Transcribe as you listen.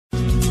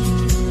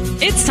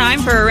It's time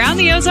for Around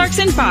the Ozarks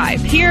in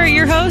 5. Here are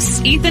your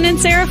hosts, Ethan and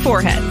Sarah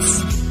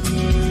Foreheads.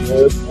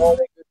 Good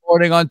morning. Good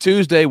morning on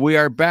Tuesday. We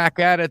are back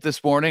at it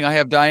this morning. I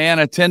have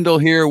Diana Tyndall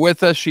here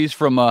with us. She's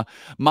from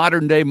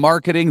Modern Day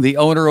Marketing, the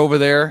owner over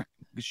there.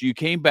 You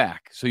came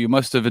back, so you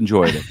must have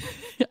enjoyed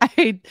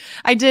it.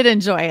 I did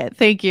enjoy it.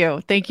 Thank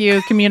you. Thank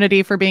you,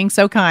 community, for being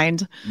so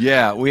kind.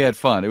 Yeah, we had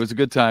fun. It was a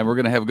good time. We're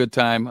going to have a good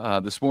time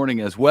this morning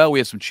as well. We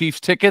have some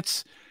Chiefs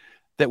tickets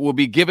that we'll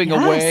be giving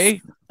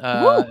away.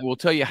 We'll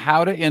tell you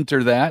how to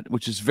enter that,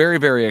 which is very,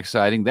 very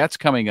exciting. That's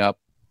coming up.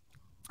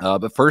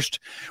 But first,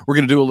 we're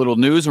going to do a little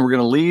news, and we're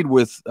going to lead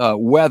with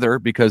weather,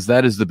 because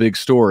that is the big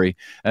story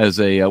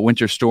as a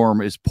winter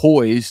storm is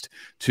poised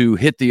to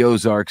hit the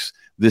Ozarks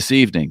this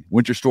evening.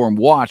 Winter storm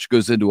watch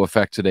goes into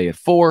effect today at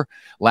 4,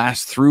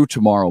 lasts through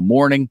tomorrow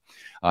morning.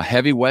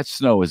 Heavy wet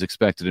snow is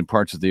expected in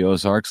parts of the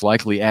Ozarks,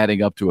 likely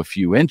adding up to a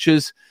few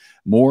inches.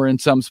 More in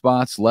some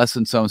spots, less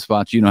in some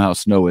spots. You know how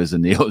snow is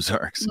in the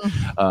Ozarks.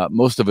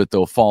 Most of it,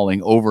 though,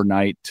 falling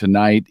overnight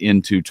tonight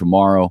into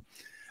tomorrow.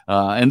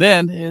 And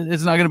then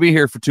it's not going to be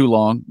here for too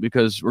long,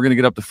 because we're going to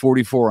get up to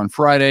 44 on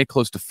Friday,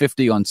 close to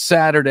 50 on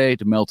Saturday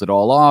to melt it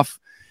all off.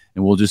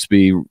 And we'll just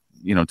be,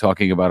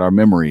 talking about our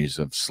memories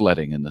of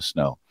sledding in the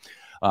snow.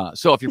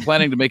 So if you're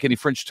planning to make any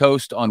French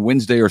toast on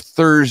Wednesday or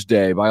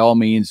Thursday, by all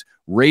means,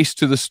 race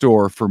to the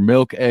store for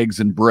milk, eggs,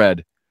 and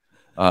bread.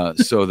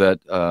 So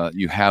that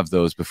you have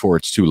those before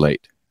it's too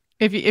late.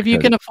 If you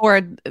can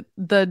afford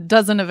the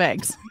dozen of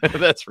eggs.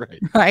 That's right.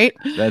 Right?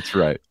 That's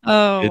right.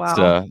 Oh,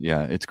 wow.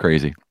 It's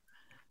crazy.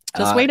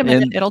 Just wait a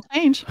minute. It'll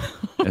change.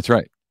 That's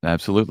right.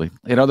 Absolutely.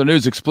 In other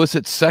news,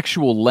 explicit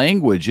sexual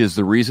language is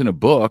the reason a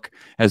book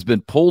has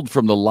been pulled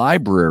from the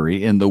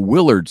library in the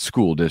Willard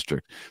School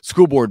District.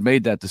 School board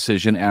made that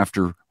decision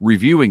after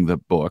reviewing the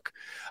book.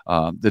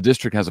 The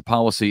district has a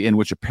policy in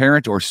which a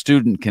parent or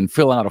student can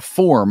fill out a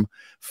form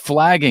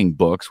flagging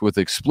books with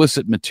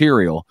explicit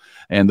material,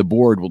 and the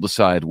board will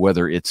decide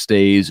whether it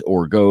stays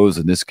or goes.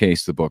 In this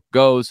case, the book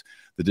goes.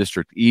 The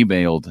district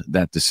emailed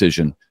that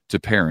decision to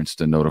parents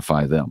to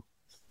notify them.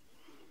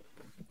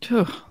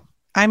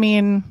 I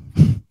mean,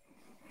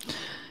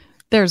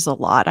 there's a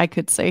lot I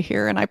could say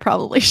here, and I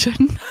probably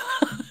shouldn't.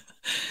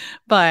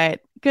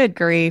 But good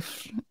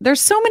grief.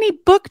 There's so many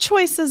book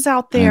choices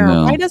out there.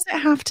 Why does it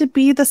have to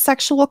be the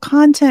sexual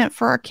content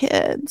for our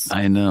kids?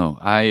 I know.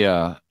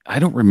 I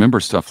don't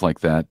remember stuff like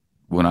that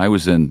when I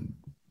was in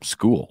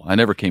school. I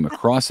never came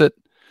across it.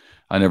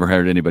 I never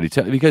heard anybody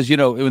tell, because,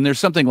 when there's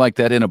something like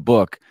that in a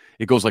book,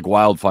 it goes like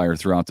wildfire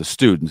throughout the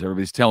students.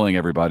 Everybody's telling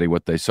everybody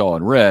what they saw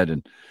and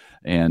read,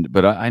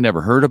 but I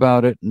never heard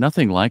about it.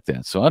 Nothing like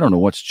that. So I don't know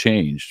what's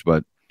changed,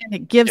 but. And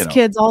it gives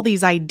kids all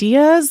these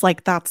ideas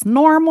like that's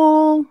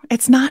normal.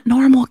 It's not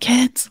normal,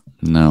 kids.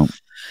 No.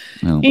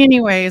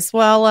 Anyways,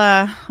 well,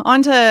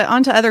 on to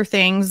other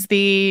things.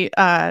 The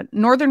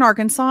Northern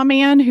Arkansas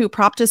man who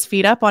propped his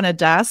feet up on a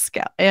desk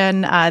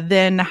in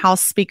then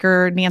House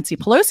Speaker Nancy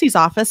Pelosi's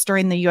office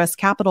during the U.S.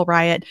 Capitol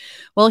riot,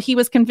 well, he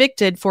was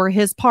convicted for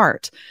his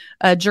part.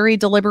 A jury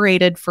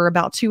deliberated for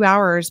about 2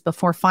 hours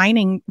before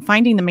finding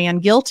the man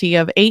guilty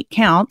of 8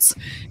 counts,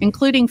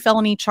 including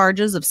felony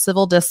charges of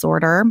civil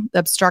disorder,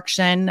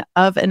 obstruction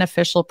of an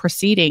official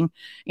proceeding,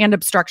 and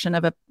obstruction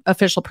of an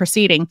official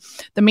proceeding.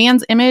 The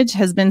man's image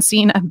has been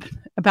seen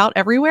about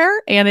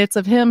everywhere, and it's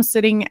of him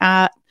sitting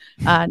at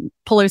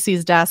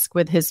Pelosi's desk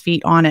with his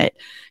feet on it.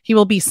 He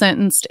will be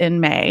sentenced in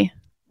May.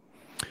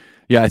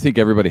 Yeah, I think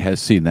everybody has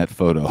seen that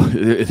photo.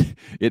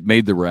 It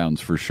made the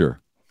rounds for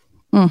sure.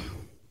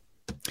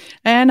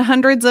 And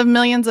hundreds of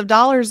millions of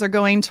dollars are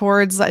going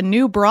towards a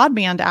new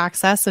broadband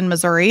access in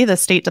Missouri. The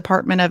State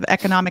Department of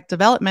Economic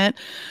Development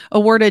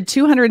awarded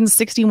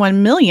 $261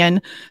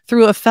 million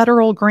through a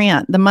federal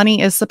grant. The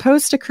money is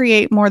supposed to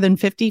create more than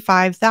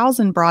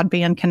 55,000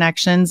 broadband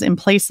connections in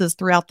places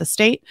throughout the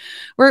state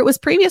where it was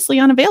previously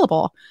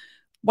unavailable.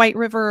 White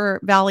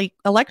River Valley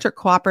Electric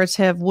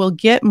Cooperative will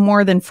get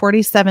more than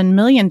 $47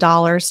 million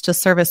to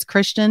service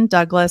Christian,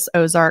 Douglas,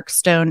 Ozark,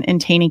 Stone, and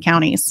Taney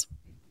counties.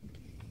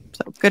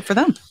 So good for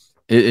them.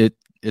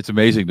 It's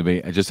amazing to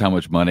me just how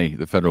much money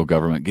the federal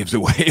government gives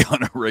away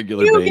on a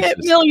regular basis. You get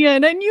a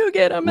million and you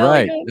get $1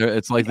 million. Right.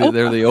 It's like they're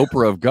the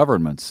Oprah of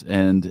governments,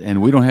 and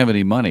we don't have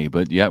any money,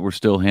 but yet we're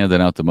still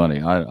handing out the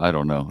money. I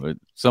don't know. At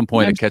some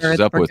point it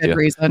catches up with you. For good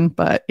reason,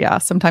 but yeah,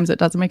 sometimes it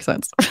doesn't make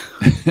sense.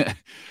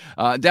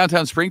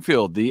 Downtown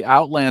Springfield, the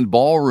Outland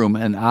Ballroom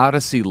and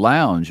Odyssey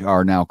Lounge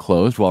are now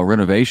closed while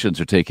renovations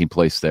are taking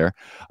place there.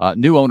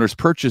 New owners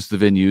purchased the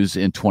venues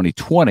in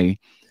 2020.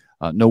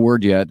 No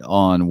word yet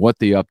on what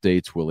the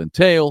updates will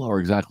entail or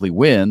exactly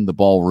when the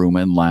ballroom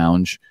and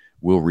lounge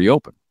will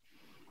reopen.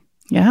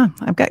 Yeah,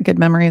 I've got good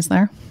memories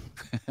there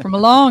from a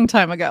long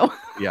time ago.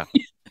 Yeah.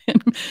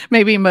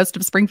 Maybe most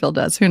of Springfield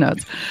does. Who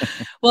knows?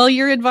 Well,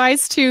 you're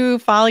advised to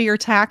file your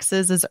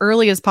taxes as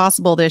early as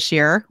possible this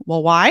year.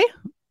 Well, why?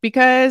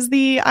 Because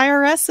the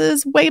IRS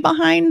is way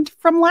behind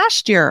from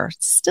last year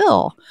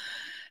still.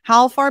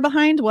 How far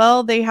behind?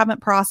 Well, they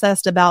haven't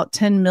processed about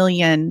 10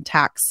 million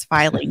tax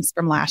filings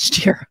from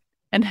last year.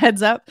 And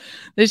heads up,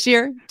 this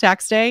year,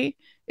 tax day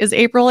is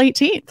April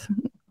 18th.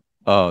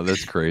 Oh,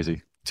 that's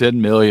crazy.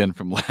 10 million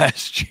from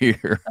last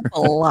year. That's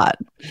a lot.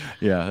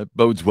 Yeah, it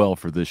bodes well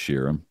for this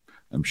year,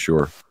 I'm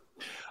sure.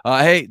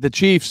 Hey, the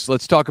Chiefs.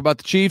 Let's talk about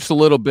the Chiefs a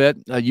little bit.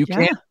 You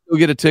can still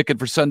get a ticket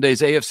for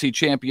Sunday's AFC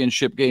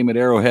Championship game at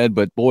Arrowhead,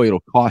 but boy,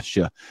 it'll cost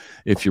you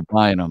if you're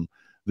buying them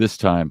this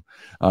time.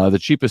 The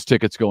cheapest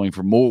tickets going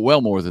for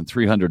well more than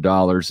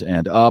 $300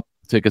 and up.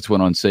 Tickets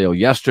went on sale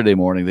yesterday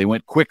morning. They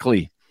went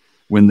quickly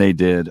when they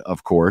did,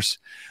 of course.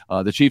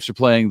 The Chiefs are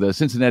playing the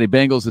Cincinnati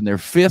Bengals in their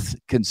 5th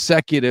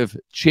consecutive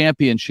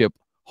championship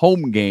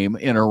home game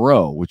in a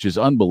row, which is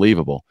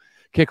unbelievable.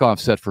 Kickoff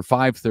set for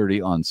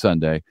 5:30 on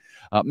Sunday.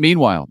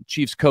 Meanwhile,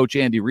 Chiefs coach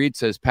Andy Reid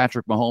says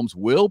Patrick Mahomes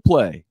will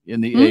play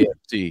in the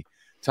AFC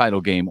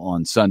title game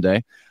on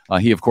Sunday.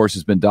 He, of course,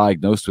 has been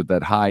diagnosed with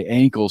that high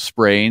ankle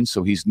sprain,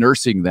 so he's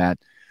nursing that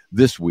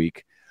this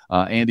week.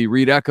 Andy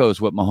Reid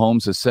echoes what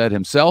Mahomes has said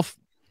himself.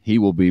 He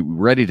will be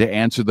ready to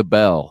answer the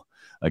bell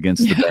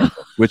against the Bengals,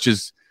 which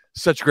is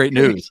such great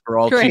news for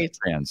all Chiefs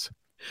fans.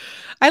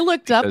 I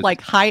looked up like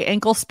high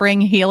ankle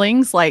sprain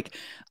healings. Like,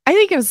 I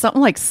think it was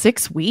something like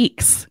 6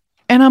 weeks.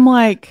 And I'm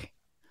like,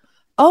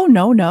 oh,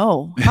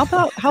 no. How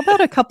about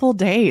a couple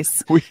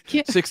days?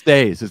 6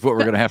 days is what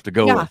we're going to have to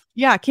go with.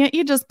 Yeah. Can't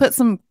you just put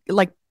some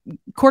like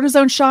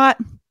cortisone shot?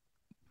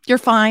 You're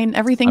fine.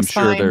 Everything's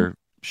fine. I'm sure they're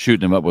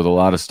shooting him up with a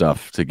lot of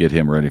stuff to get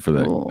him ready for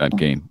that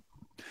game.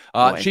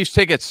 Chiefs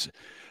tickets.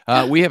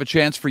 We have a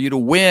chance for you to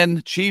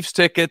win Chiefs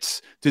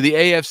tickets to the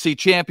AFC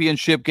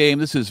Championship game.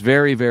 This is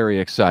very, very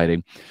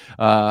exciting.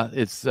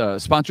 It's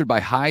sponsored by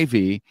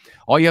Hy-Vee.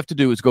 All you have to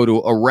do is go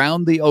to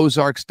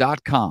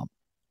aroundtheozarks.com.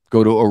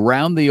 Go to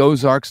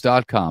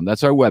aroundtheozarks.com.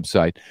 That's our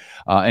website.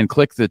 And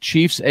click the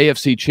Chiefs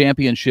AFC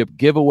Championship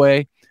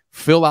giveaway.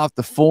 Fill out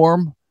the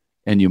form,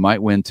 and you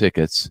might win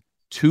tickets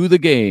to the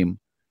game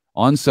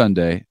on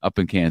Sunday up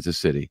in Kansas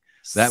City.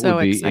 That would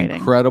be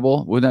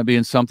incredible. Wouldn't that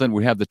be something?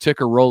 We have the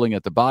ticker rolling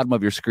at the bottom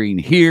of your screen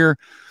here,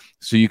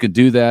 so you can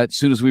do that. As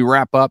soon as we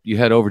wrap up, you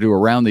head over to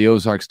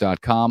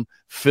aroundtheozarks.com,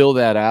 fill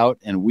that out,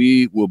 and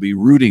we will be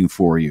rooting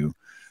for you.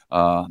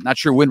 Not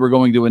sure when we're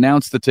going to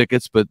announce the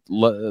tickets, but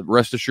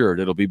rest assured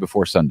it'll be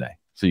before Sunday,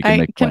 so you can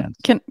make plans.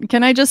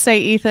 Can I just say,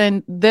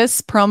 Ethan,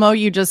 this promo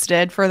you just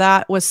did for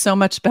that was so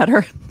much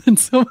better than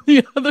some of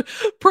the other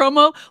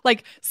promo.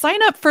 Like,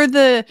 sign up for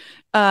the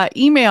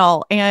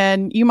email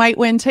and you might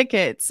win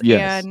tickets.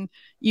 Yes. And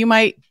you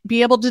might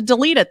be able to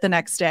delete it the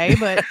next day.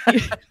 But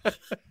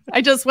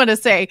I just want to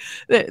say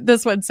that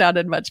this one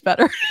sounded much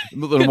better. A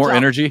little more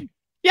energy.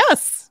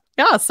 Yes.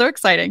 Yeah. So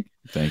exciting.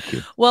 Thank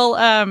you.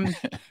 Well,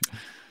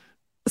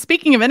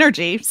 speaking of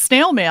energy,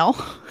 snail mail.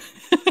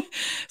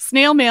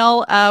 Snail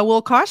mail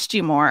will cost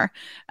you more.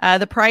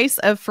 The price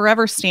of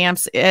Forever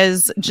stamps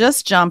is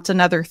just jumped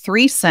another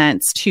 3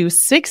 cents to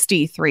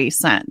 63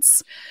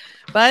 cents.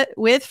 But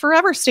with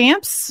Forever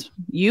stamps,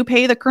 you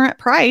pay the current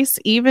price,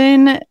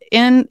 even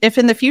if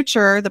in the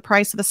future the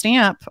price of a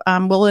stamp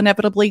will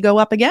inevitably go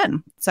up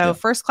again. So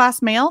first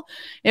class mail,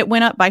 it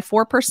went up by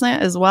 4%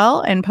 as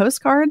well, and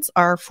postcards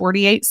are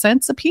 48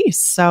 cents a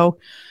piece. So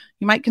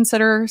you might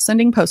consider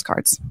sending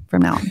postcards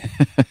from now on.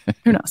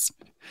 Who knows?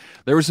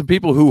 There were some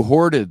people who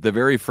hoarded the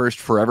very first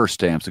Forever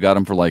stamps. They got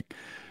them for like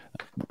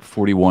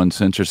 41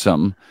 cents or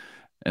something.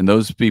 And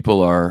those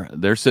people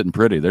they're sitting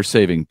pretty. They're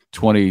saving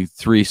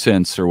 23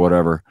 cents or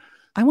whatever.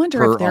 I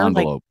wonder if they're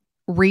envelope.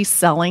 Like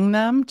reselling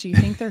them. Do you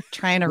think they're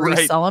trying to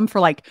resell them for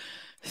like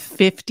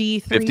 50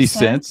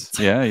 cents?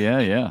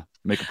 Yeah.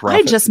 Make a profit.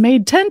 I just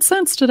made 10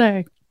 cents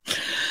today.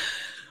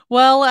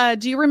 Well,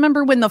 do you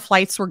remember when the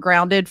flights were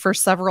grounded for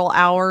several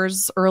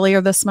hours earlier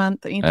this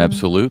month, Ethan?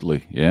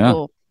 Absolutely. Yeah.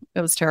 Oh, it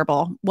was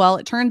terrible. Well,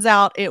 it turns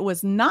out it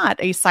was not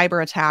a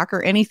cyber attack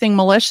or anything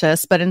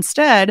malicious, but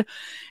instead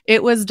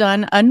it was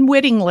done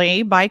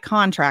unwittingly by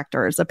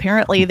contractors.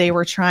 Apparently, they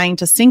were trying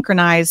to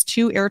synchronize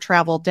 2 air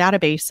travel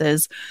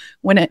databases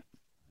when it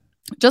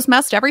just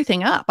messed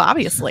everything up.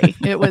 Obviously,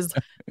 it was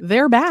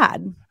their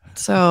bad.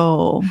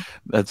 So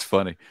that's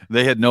funny.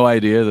 They had no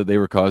idea that they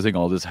were causing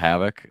all this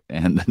havoc,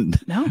 and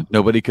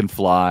nobody can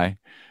fly.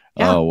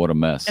 Yeah. Oh, what a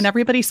mess. And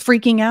everybody's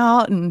freaking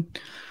out, and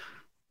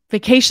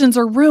vacations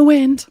are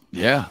ruined.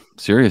 Yeah,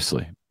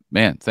 seriously.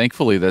 Man,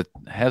 thankfully that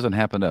hasn't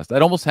happened to us.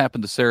 That almost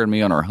happened to Sarah and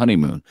me on our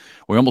honeymoon.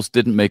 We almost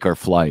didn't make our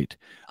flight.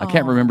 I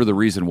can't remember the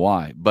reason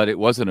why, but it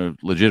wasn't a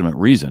legitimate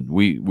reason.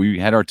 We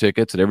had our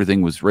tickets and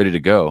everything was ready to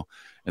go,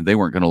 and they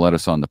weren't going to let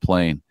us on the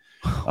plane.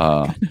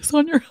 Goodness,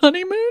 on your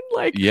honeymoon?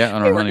 Like, yeah,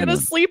 on our honeymoon. We're going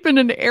to sleep in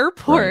an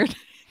airport. Right.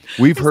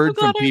 We've heard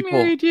from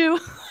people.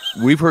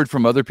 We've heard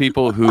from other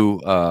people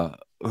who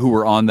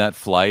were on that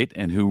flight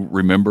and who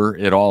remember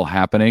it all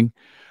happening.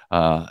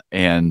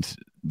 And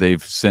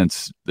they've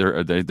since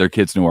their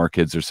kids knew our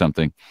kids or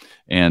something,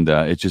 and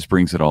it just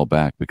brings it all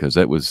back because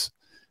it was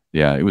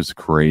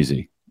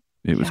crazy.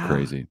 It was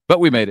crazy, but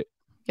we made it.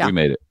 Yeah. We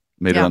made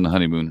it on the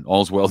honeymoon.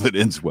 All's well that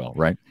ends well,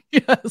 right?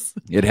 Yes.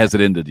 It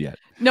hasn't ended yet.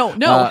 No,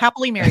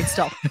 happily married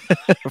still.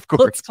 Of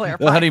course. Let's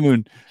clarify. The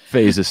honeymoon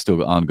phase is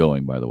still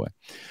ongoing, by the way.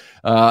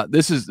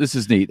 This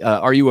is neat.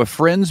 Are you a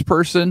Friends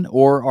person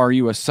or are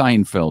you a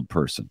Seinfeld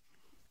person?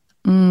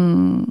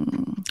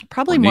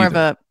 Probably more of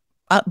a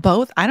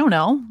Both. I don't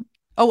know.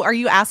 Oh, are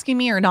you asking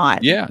me or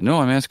not? Yeah,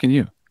 no, I'm asking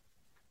you.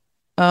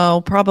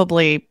 Oh,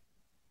 probably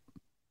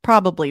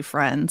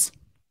Friends.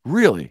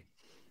 Really?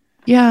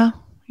 Yeah.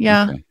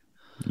 Yeah. Okay.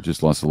 I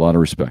just lost a lot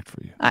of respect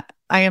for you.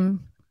 I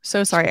am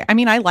so sorry. I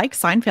mean, I like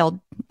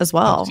Seinfeld as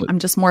well. I'm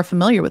just more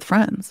familiar with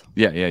Friends.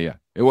 Yeah.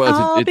 It was.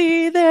 I'll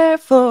be there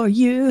for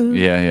you.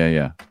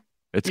 Yeah.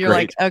 It's You're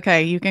great. like,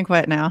 okay, you can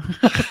quit now.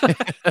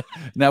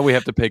 Now we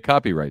have to pay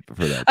copyright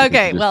for that.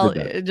 Okay, well,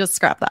 just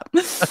scrap that.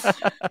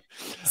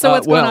 So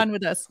what's going on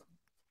with this?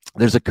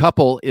 There's a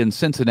couple in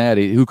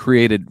Cincinnati who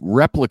created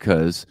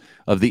replicas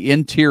of the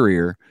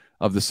interior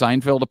of the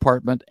Seinfeld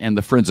apartment and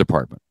the Friends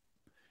apartment.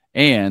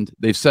 And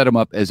they've set them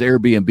up as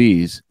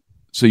Airbnbs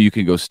so you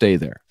can go stay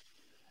there.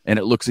 And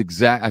it looks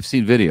I've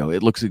seen video.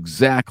 It looks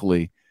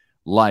exactly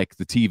like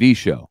the TV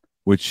show,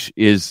 which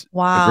is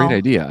a great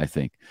idea, I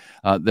think.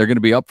 They're going to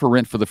be up for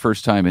rent for the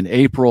first time in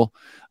April.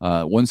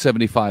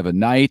 $175 a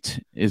night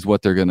is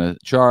what they're going to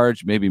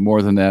charge. Maybe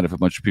more than that if a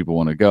bunch of people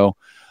want to go.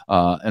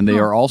 And they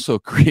are also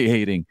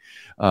creating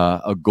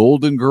a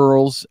Golden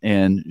Girls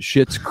and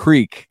Schitt's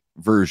Creek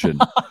version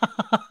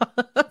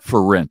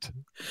for rent.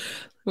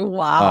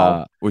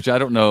 Wow. Which I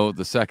don't know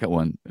the second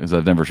one, as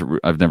I've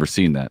never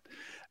seen that,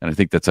 and I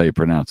think that's how you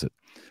pronounce it.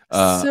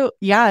 So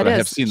yeah, it is. I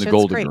have seen the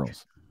Golden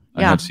Girls.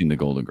 I have seen the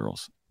Golden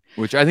Girls,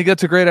 which I think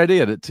that's a great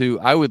idea.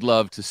 I would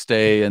love to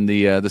stay in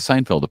the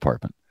Seinfeld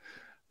apartment.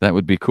 That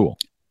would be cool.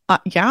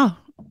 Yeah,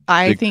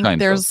 I think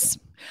Seinfeld.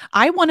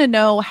 I want to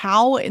know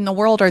how in the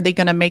world are they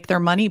going to make their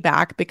money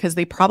back, because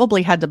they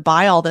probably had to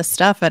buy all this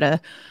stuff at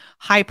a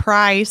high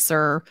price,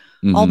 or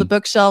all the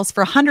bookshelves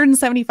for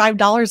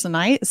 $175 a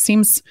night. It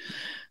seems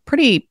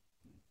pretty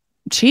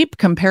cheap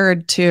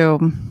compared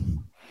to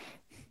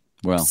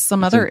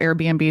some other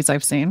Airbnbs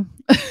I've seen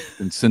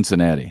in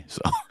Cincinnati.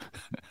 So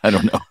I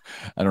don't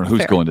know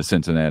who's going to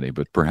Cincinnati,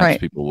 but perhaps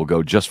people will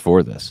go just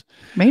for this.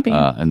 Maybe.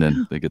 And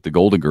then they get the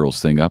Golden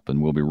Girls thing up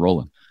and we'll be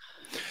rolling.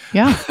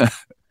 Yeah.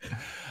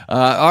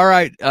 All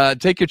right.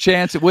 Take your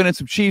chance at winning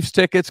some Chiefs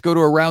tickets. Go to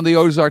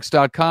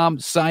aroundtheozarks.com,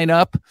 sign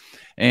up,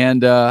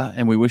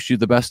 and we wish you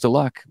the best of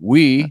luck.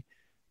 We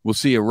will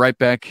see you right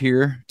back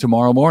here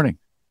tomorrow morning.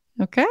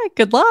 Okay.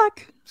 Good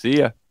luck. See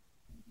ya.